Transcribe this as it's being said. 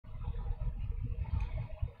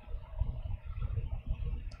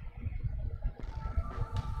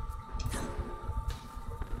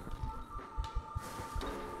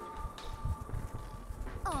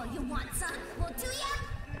Want some? Well, do ya?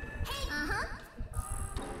 Hey! Uh-huh.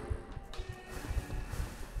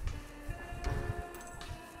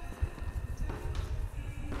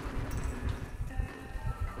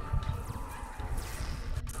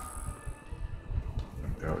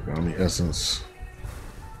 Origami essence.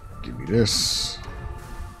 Give me this.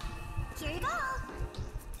 Here you go. Hey.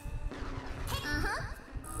 Uh-huh.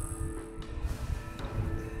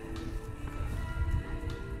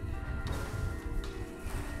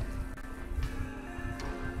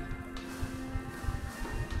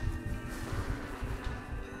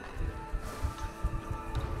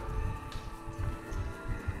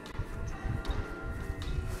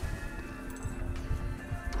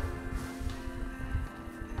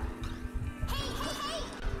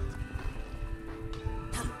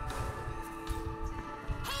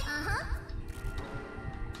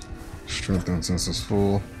 Strength and sense is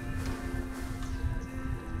full.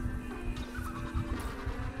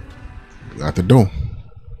 Got the door.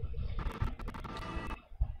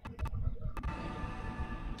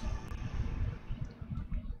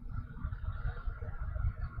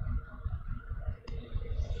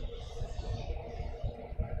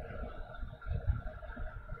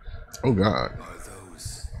 Oh God. Are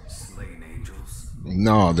those slain angels?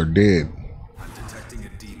 No, they're dead. I'm detecting a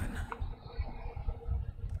demon.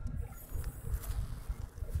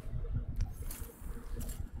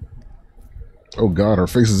 Oh God, her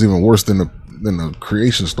face is even worse than the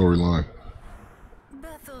creation storyline.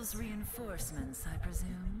 Bethel's reinforcements, I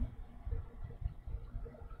presume.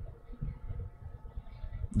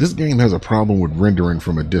 This game has a problem with rendering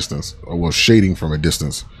from a distance, or well, shading from a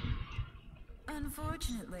distance.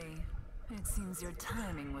 Unfortunately, it seems your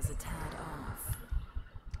timing was a tad off.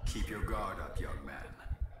 Keep your guard up, young man.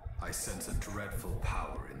 I sense a dreadful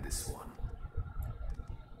power in this one.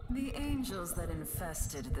 The angels that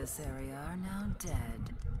infested this area are now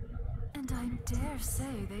dead. And I dare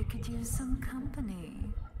say they could use some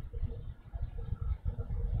company.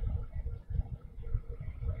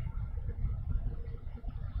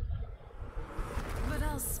 But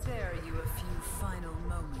I'll spare you a few final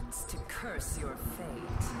moments to curse your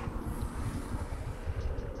fate.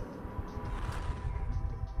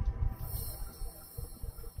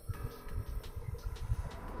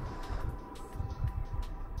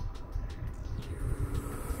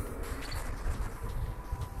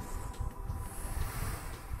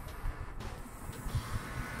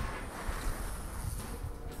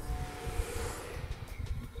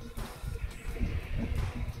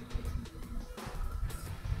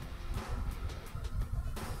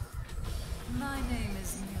 My name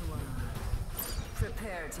is NUWA.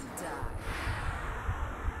 Prepare to die.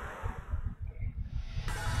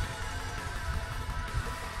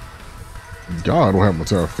 God, I don't have my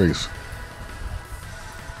entire face.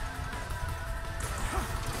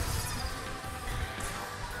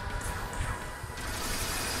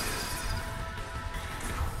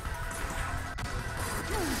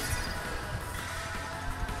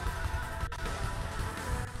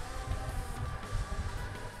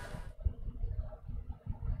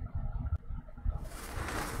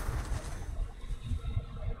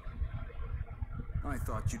 I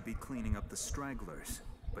thought you'd be cleaning up the stragglers,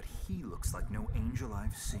 but he looks like no angel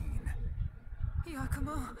I've seen.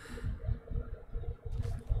 Yakumo.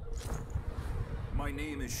 My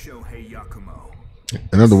name is Shohei Yakumo.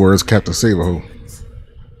 In other words, Captain Saberho.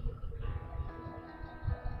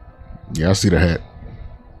 Yeah, I see the hat.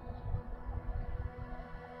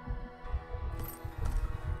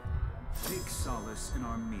 Take solace in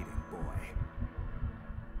our meeting, boy.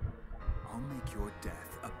 I'll make your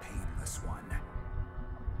death a painless one.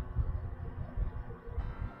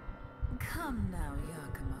 Come now,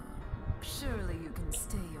 Yakumo. Surely you can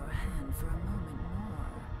stay your hand for a moment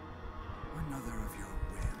more. Another of your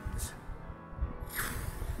whims.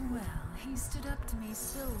 Well, he stood up to me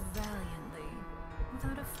so valiantly,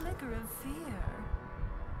 without a flicker of fear.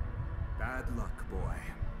 Bad luck, boy.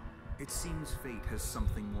 It seems fate has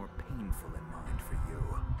something more painful in mind for you.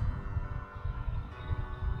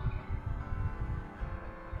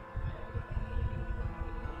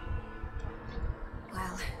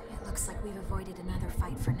 Well, it looks like we've avoided another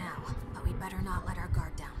fight for now, but we'd better not let our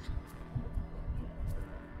guard down.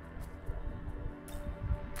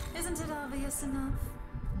 Isn't it obvious enough?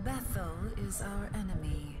 Bethel is our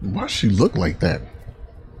enemy. Why does she look like that?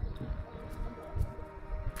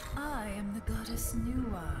 I am the goddess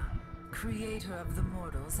NUWA, creator of the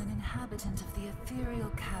mortals and inhabitant of the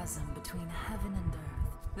ethereal chasm between heaven and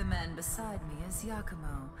earth. The man beside me is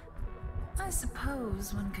Yakumo. I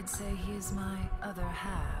suppose one could say he is my other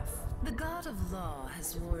half. The god of law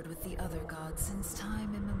has warred with the other gods since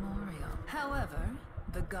time immemorial. However,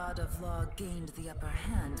 The God of Law gained the upper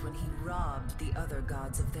hand when he robbed the other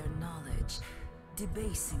gods of their knowledge,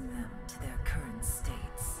 debasing them to their current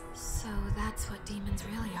states. So that's what demons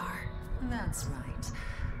really are. That's right.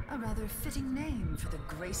 A rather fitting name for the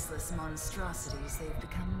graceless monstrosities they've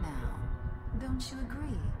become now. Don't you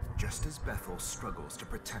agree? Just as Bethel struggles to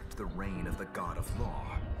protect the reign of the God of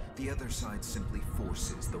Law, the other side simply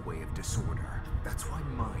forces the way of disorder. That's why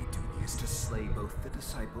my duty is to slay both the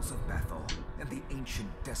disciples of Bethel and the ancient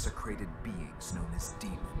desecrated beings known as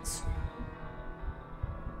demons.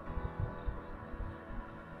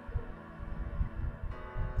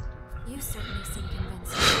 You certainly seem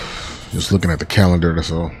convincing. Just looking at the calendar,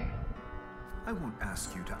 that's all. I won't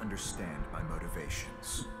ask you to understand my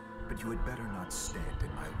motivations, but you had better not stand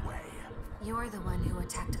in my way. You're the one who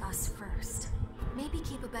attacked us first. Maybe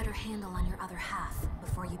keep a better handle on your other half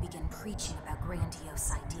before you begin preaching about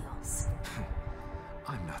grandiose ideals.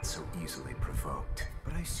 I'm not so easily provoked,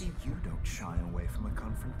 but I see you don't shy away from a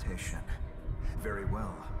confrontation. Very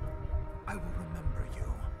well. I will remember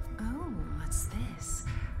you. Oh, what's this?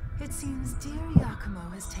 It seems dear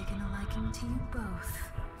Yakumo has taken a liking to you both.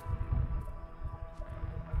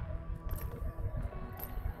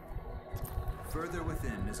 Further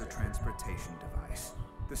within is a transportation device.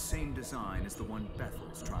 The same design as the one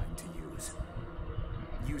Bethel's trying to use.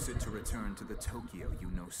 Use it to return to the Tokyo you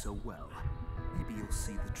know so well. Maybe you'll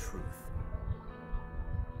see the truth.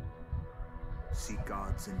 See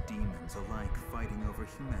gods and demons alike fighting over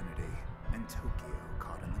humanity, and Tokyo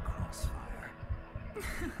caught in the crossfire.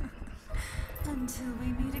 Until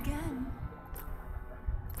we meet again.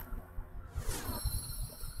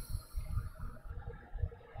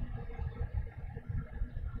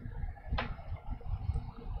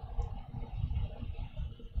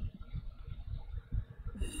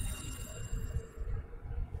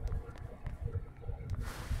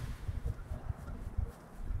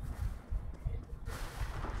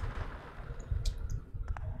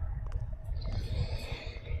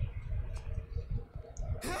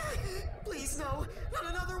 Please, no! Not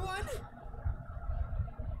another one!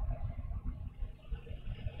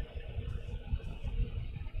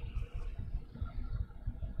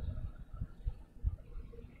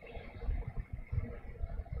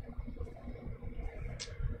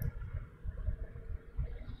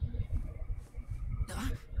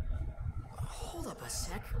 Hold up a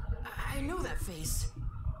sec. I know that face.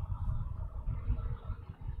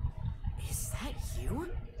 Is that you?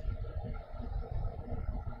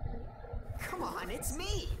 Come on, it's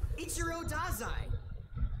me! Ichiro DAZAI!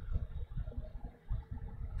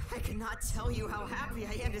 I cannot tell you how happy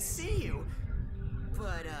I am to see you!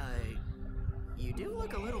 But, you do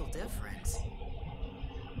look a little different.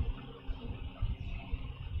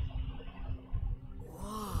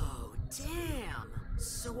 Whoa, damn!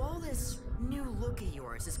 So all this new look of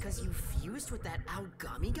yours is because you fused with that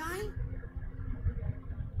Aogami guy?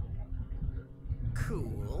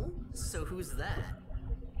 Cool. So who's that?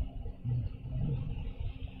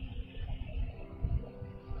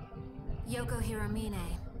 Yoko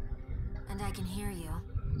Hiromine. And I can hear you.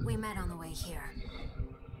 We met on the way here.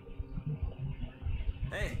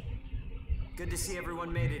 Hey! Good to see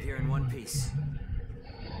everyone made it here in one piece.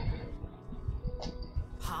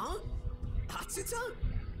 Huh? Atsuta?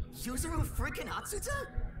 Yuzuru freaking Atsuta?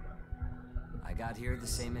 I got here the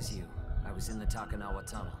same as you. I was in the Takanawa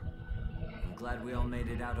tunnel. I'm glad we all made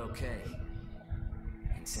it out okay.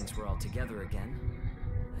 And since we're all together again,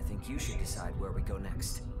 I think you should decide where we go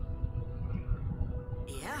next.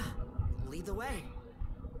 Yeah, lead the way.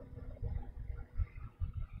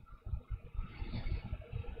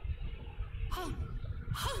 Hey!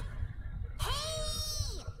 Hey!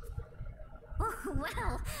 Hey!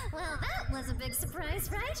 Well, that was a big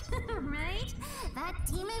surprise, right? Right? That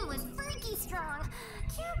demon was freaky strong.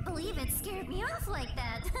 Can't believe it scared me off like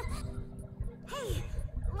that. Hey,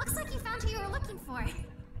 looks like you found who you were looking for.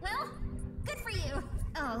 Well, good for you.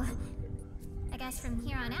 Oh, I guess from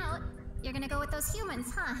here on out, you're gonna go with those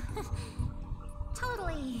humans, huh?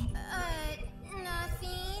 Totally.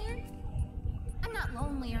 Nothing. I'm not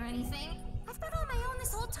lonely or anything. I've been on my own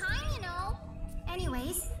this whole time, you know.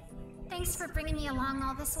 Anyways, thanks for bringing me along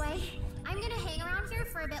all this way. I'm gonna hang around here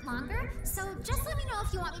for a bit longer, so just let me know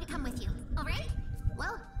if you want me to come with you, alright?